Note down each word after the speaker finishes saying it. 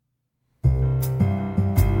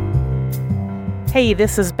Hey,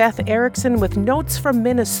 this is Beth Erickson with Notes from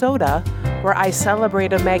Minnesota, where I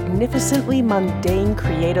celebrate a magnificently mundane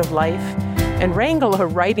creative life and wrangle a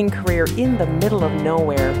writing career in the middle of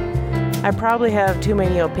nowhere. I probably have too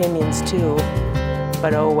many opinions too,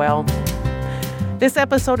 but oh well. This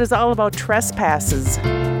episode is all about trespasses.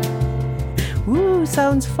 Woo,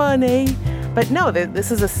 sounds fun, eh? But no,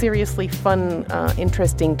 this is a seriously fun,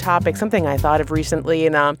 interesting topic, something I thought of recently.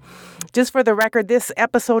 And just for the record, this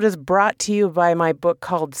episode is brought to you by my book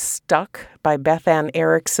called Stuck by Beth Ann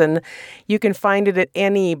Erickson. You can find it at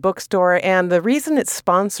any bookstore. And the reason it's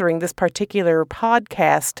sponsoring this particular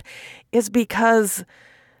podcast is because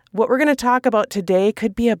what we're going to talk about today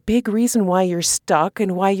could be a big reason why you're stuck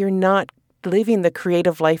and why you're not living the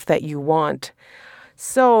creative life that you want.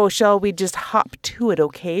 So shall we just hop to it,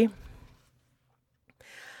 okay?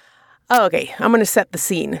 Okay, I'm going to set the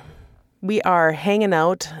scene. We are hanging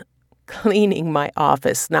out, cleaning my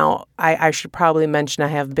office. Now, I should probably mention I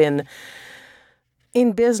have been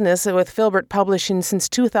in business with Filbert Publishing since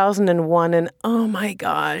 2001, and oh my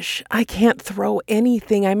gosh, I can't throw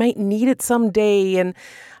anything. I might need it someday, and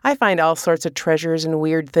I find all sorts of treasures and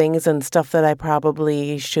weird things and stuff that I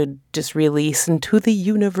probably should just release into the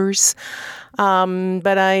universe.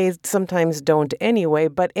 But I sometimes don't anyway.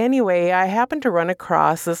 But anyway, I happened to run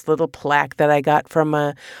across this little plaque that I got from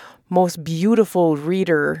a most beautiful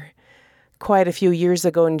reader quite a few years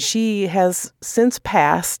ago, and she has since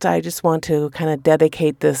passed. I just want to kind of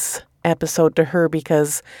dedicate this episode to her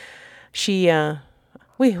because she,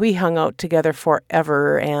 we hung out together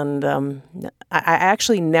forever, and I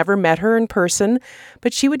actually never met her in person,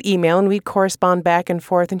 but she would email and we'd correspond back and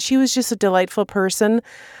forth, and she was just a delightful person.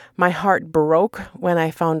 My heart broke when I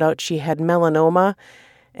found out she had melanoma,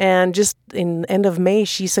 and just in end of May,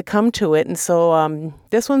 she succumbed to it. And so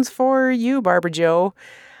this one's for you, Barbara Jo.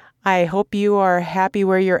 I hope you are happy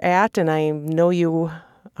where you're at, and I know you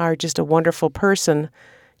are just a wonderful person.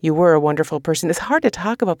 You were a wonderful person. It's hard to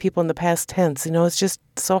talk about people in the past tense. You know, it's just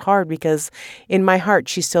so hard because in my heart,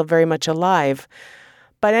 she's still very much alive.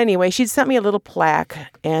 But anyway, she'd sent me a little plaque,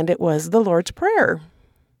 and it was the Lord's Prayer.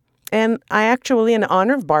 And I actually, in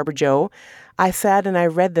honor of Barbara Jo, I sat and I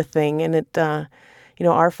read the thing, and it,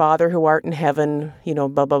 Our Father who art in heaven, blah,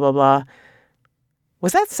 blah, blah, blah.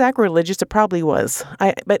 Was that sacrilegious? It probably was.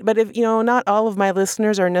 But if, not all of my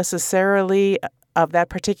listeners are necessarily of that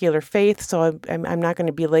particular faith, so I'm not going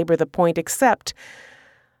to belabor the point, except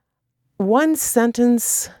one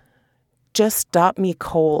sentence just stopped me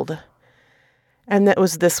cold. And that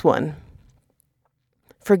was this one.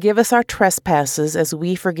 Forgive us our trespasses as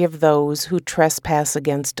we forgive those who trespass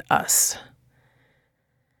against us.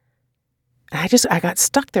 I got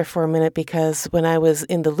stuck there for a minute because when I was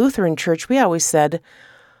in the Lutheran church, we always said,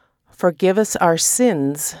 forgive us our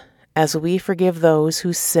sins as we forgive those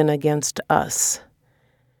who sin against us.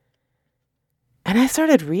 And I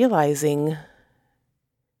started realizing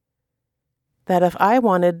that if I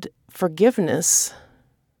wanted forgiveness,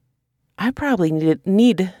 I probably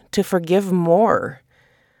need to forgive more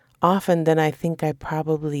often than I think I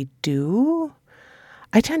probably do.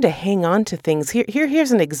 I tend to hang on to things.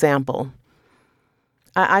 Here's an example.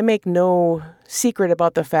 I make no secret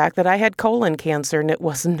about the fact that I had colon cancer, and it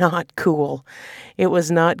was not cool. It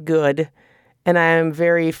was not good. And I am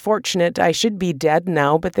very fortunate. I should be dead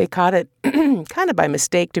now, but they caught it kind of by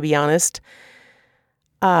mistake, to be honest.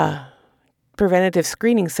 Preventative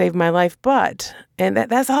screening saved my life, and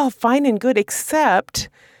that's all fine and good, except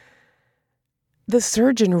the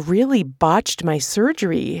surgeon really botched my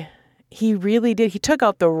surgery. He really did. He took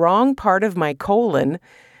out the wrong part of my colon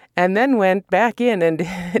and then went back in and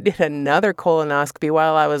did another colonoscopy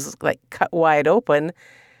while I was cut wide open.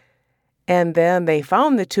 And then they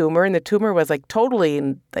found the tumor, and the tumor was totally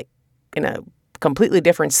in a completely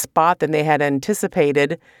different spot than they had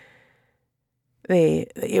anticipated.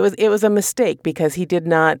 It was a mistake because he did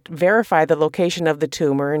not verify the location of the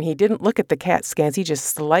tumor, and he didn't look at the CAT scans. He just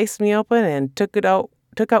sliced me open and took out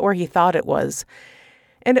where he thought it was,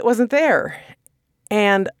 and it wasn't there.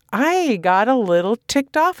 And I got a little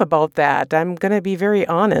ticked off about that. I'm going to be very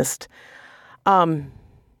honest.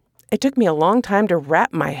 It took me a long time to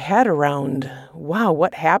wrap my head around, wow,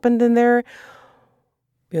 what happened in there?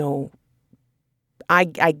 I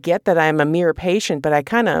get that I'm a mere patient, but I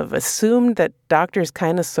kind of assumed that doctors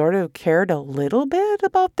kind of sort of cared a little bit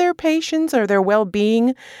about their patients or their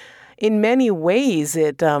well-being. In many ways,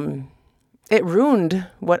 it ruined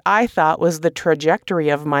what I thought was the trajectory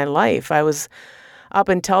of my life. Up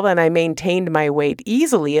until then, I maintained my weight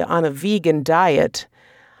easily on a vegan diet.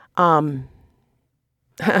 No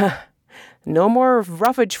more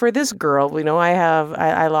roughage for this girl.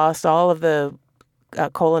 I lost all of the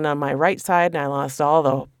colon on my right side, and I lost all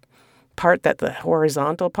the the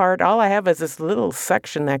horizontal part. All I have is this little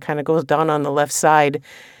section that kind of goes down on the left side.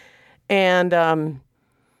 And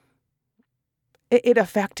it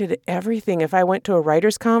affected everything. If I went to a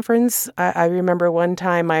writer's conference, I remember one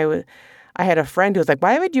time I had a friend who was like,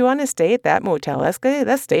 "Why would you want to stay at that motel? Let's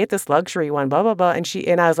stay at this luxury one, blah, blah, blah."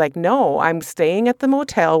 And I was like, "No, I'm staying at the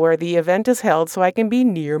motel where the event is held so I can be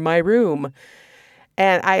near my room."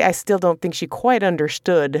 And I still don't think she quite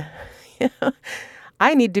understood.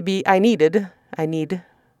 I need,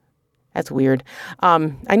 that's weird.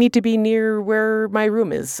 I need to be near where my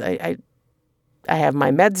room is. I have my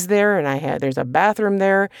meds there, and there's a bathroom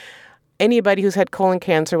there. Anybody who's had colon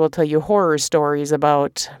cancer will tell you horror stories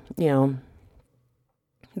about,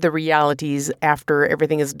 the realities after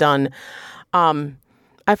everything is done.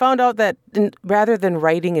 I found out that rather than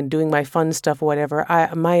writing and doing my fun stuff or whatever,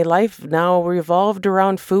 my life now revolved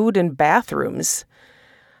around food and bathrooms.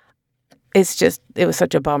 It was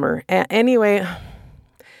such a bummer. Anyway,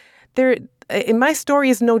 my story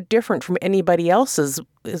is no different from anybody else's.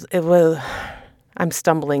 I'm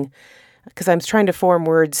stumbling because I'm trying to form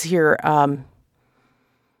words here.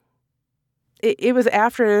 It was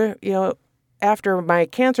after my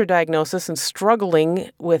cancer diagnosis and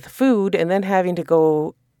struggling with food, and then having to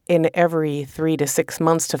go in every 3 to 6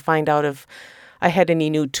 months to find out if I had any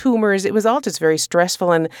new tumors. It was all just very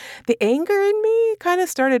stressful, and the anger in me kind of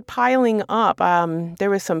started piling up. There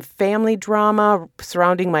was some family drama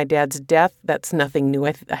surrounding my dad's death. That's nothing new.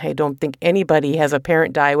 I don't think anybody has a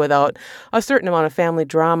parent die without a certain amount of family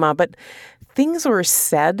drama, but things were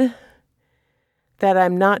said that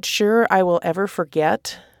I'm not sure I will ever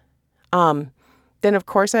forget. Then, of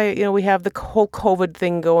course, we have the whole COVID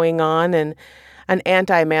thing going on, and an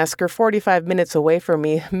anti-masker 45 minutes away from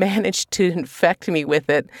me managed to infect me with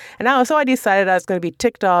it. And so I decided I was going to be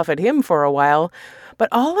ticked off at him for a while. But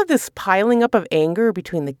all of this piling up of anger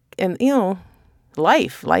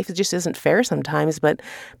life just isn't fair sometimes. But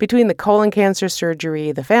between the colon cancer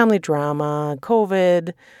surgery, the family drama,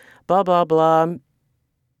 COVID, blah, blah, blah,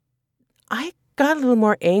 I got a little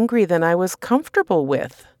more angry than I was comfortable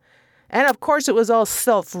with. And of course, it was all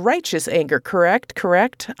self-righteous anger, correct?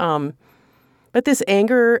 But this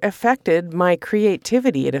anger affected my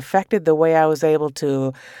creativity. It affected the way I was able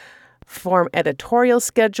to form editorial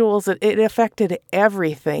schedules. It affected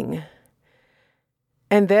everything.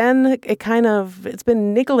 And then it's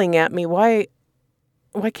been niggling at me. Why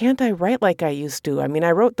can't I write like I used to? I mean,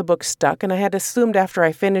 I wrote the book Stuck, and I had assumed after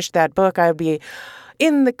I finished that book, I'd be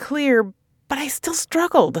in the clear, but I still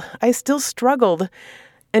struggled.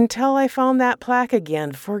 Until I found that plaque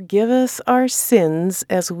again. Forgive us our sins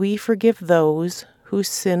as we forgive those who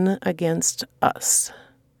sin against us.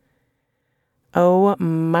 Oh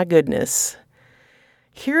my goodness.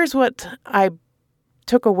 Here's what I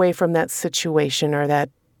took away from that situation, or that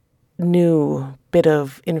new bit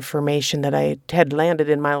of information that I had landed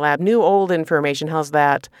in my lab. New old information, how's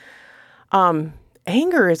that?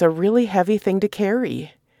 Anger is a really heavy thing to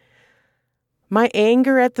carry. My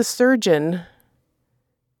anger at the surgeon,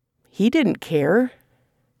 he didn't care.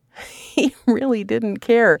 He really didn't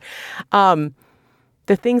care. The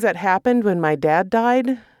things that happened when my dad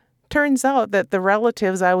died, turns out that the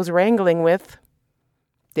relatives I was wrangling with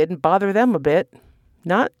didn't bother them a bit.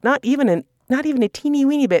 Not even a teeny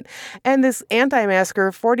weeny bit. And this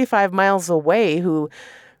anti-masker 45 miles away who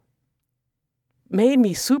made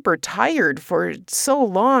me super tired for so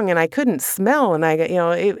long, and I couldn't smell, and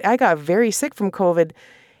I got very sick from COVID.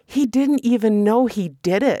 He didn't even know he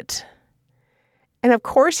did it. And of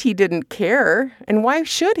course he didn't care. And why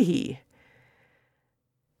should he?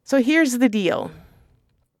 So here's the deal.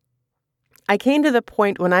 I came to the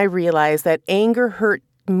point when I realized that anger hurt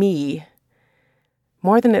me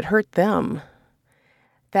more than it hurt them.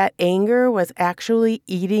 That anger was actually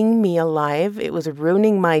eating me alive. It was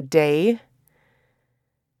ruining my day.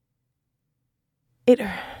 It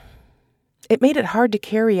made it hard to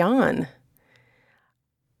carry on.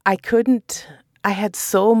 I had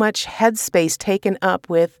so much headspace taken up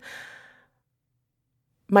with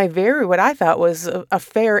what I thought was a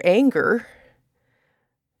fair anger.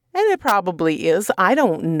 And it probably is. I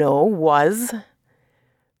don't know,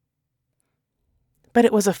 But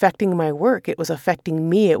it was affecting my work. It was affecting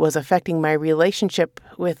me. It was affecting my relationship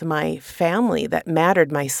with my family that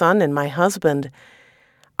mattered, my son and my husband.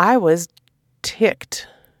 I was ticked.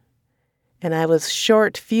 And I was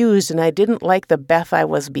short-fused, and I didn't like the Beth I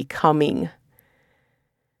was becoming.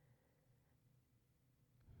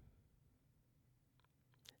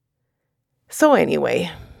 So anyway,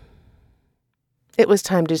 it was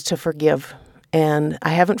time just to forgive. And I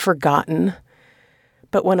haven't forgotten.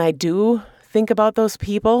 But when I do, think about those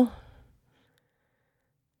people,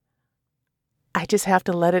 I just have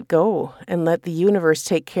to let it go and let the universe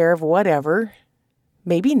take care of whatever.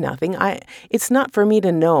 Maybe nothing. It's not for me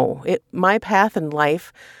to know. My path in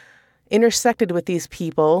life intersected with these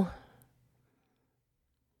people,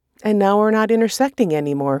 and now we're not intersecting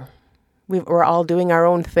anymore. We're all doing our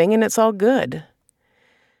own thing, and it's all good.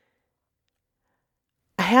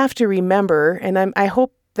 I have to remember, and I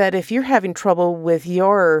hope that if you're having trouble with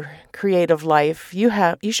your creative life, you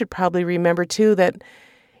should probably remember too that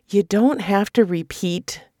you don't have to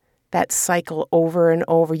repeat that cycle over and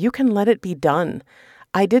over. You can let it be done.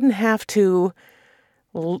 I didn't have to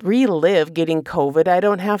relive getting COVID. I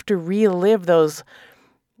don't have to relive those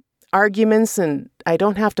arguments, and I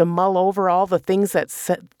don't have to mull over all the things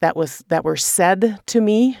that were said to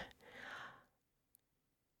me.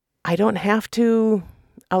 I don't have to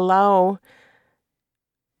allow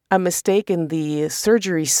a mistake in the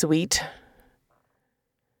surgery suite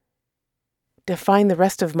define the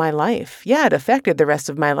rest of my life. Yeah, it affected the rest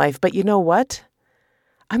of my life, but you know what?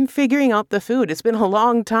 I'm figuring out the food. It's been a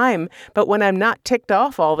long time, but when I'm not ticked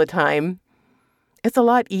off all the time, it's a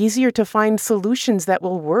lot easier to find solutions that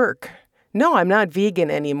will work. No, I'm not vegan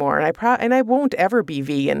anymore, and I won't ever be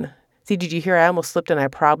vegan. See, did you hear I almost slipped and I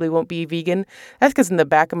probably won't be vegan? That's because in the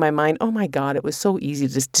back of my mind, oh my God, it was so easy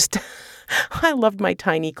to just I loved my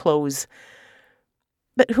tiny clothes.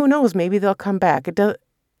 But who knows, maybe they'll come back.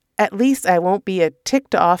 At least I won't be a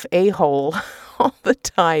ticked off a-hole all the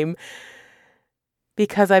time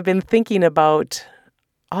because I've been thinking about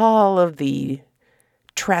all of the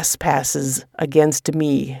trespasses against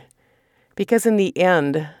me. Because in the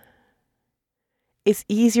end, it's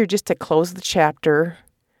easier just to close the chapter.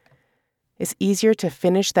 It's easier to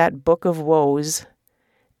finish that book of woes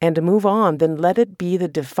and to move on than let it be the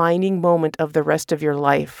defining moment of the rest of your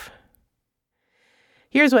life.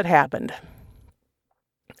 Here's what happened.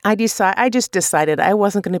 I just decided I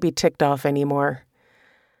wasn't going to be ticked off anymore.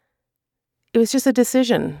 It was just a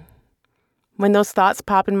decision. When those thoughts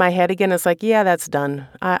pop in my head again, it's like, yeah, that's done.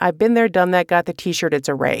 I've been there, done that, got the t-shirt, it's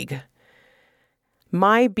a rag.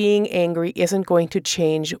 My being angry isn't going to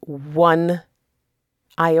change one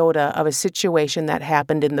iota of a situation that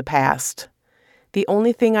happened in the past. The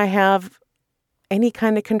only thing I have any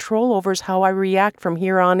kind of control over is how I react from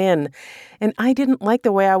here on in. And I didn't like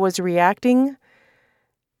the way I was reacting,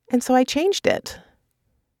 and so I changed it.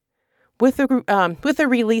 With the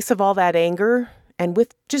release of all that anger and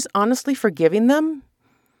with just honestly forgiving them,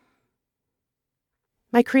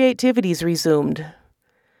 my creativity's resumed.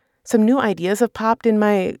 Some new ideas have popped in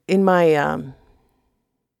my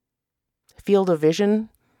field of vision,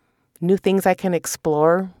 new things I can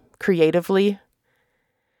explore creatively.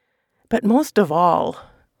 But most of all,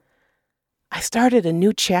 I started a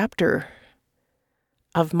new chapter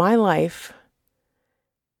of my life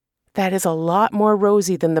that is a lot more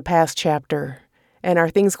rosy than the past chapter. And are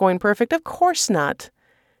things going perfect? Of course not.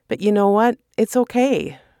 But you know what? It's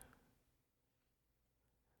okay.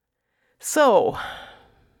 So,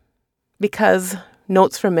 because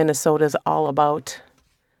Notes from Minnesota is all about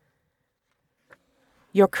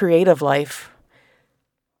your creative life,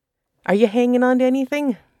 are you hanging on to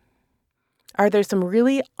anything? Are there some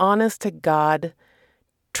really honest to God,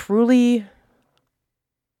 truly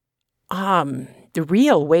the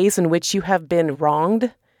real ways in which you have been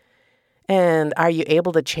wronged? And are you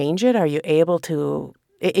able to change it? Are you able to,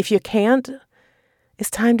 if you can't, it's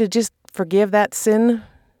time to just forgive that sin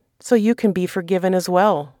so you can be forgiven as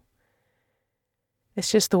well.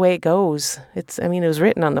 It's just the way it goes. It was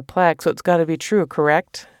written on the plaque, so it's got to be true,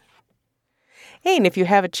 correct? Hey, and if you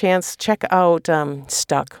have a chance, check out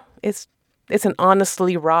Stuck. It's an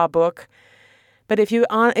honestly raw book. But if you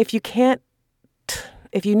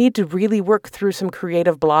need to really work through some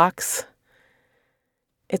creative blocks,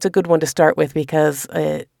 it's a good one to start with because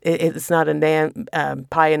it's not a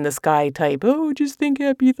pie in the sky type, oh, just think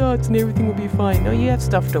happy thoughts and everything will be fine. No, you have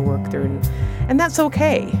stuff to work through, and that's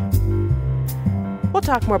okay. We'll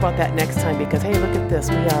talk more about that next time because, hey, look at this.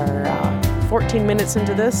 We are 14 minutes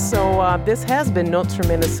into this, so this has been Notes from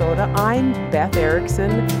Minnesota. I'm Beth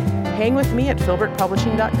Erickson. Hang with me at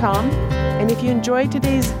filbertpublishing.com. And if you enjoyed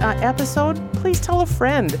today's episode, please tell a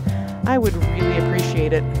friend. I would really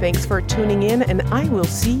appreciate it. Thanks for tuning in, and I will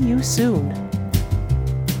see you soon.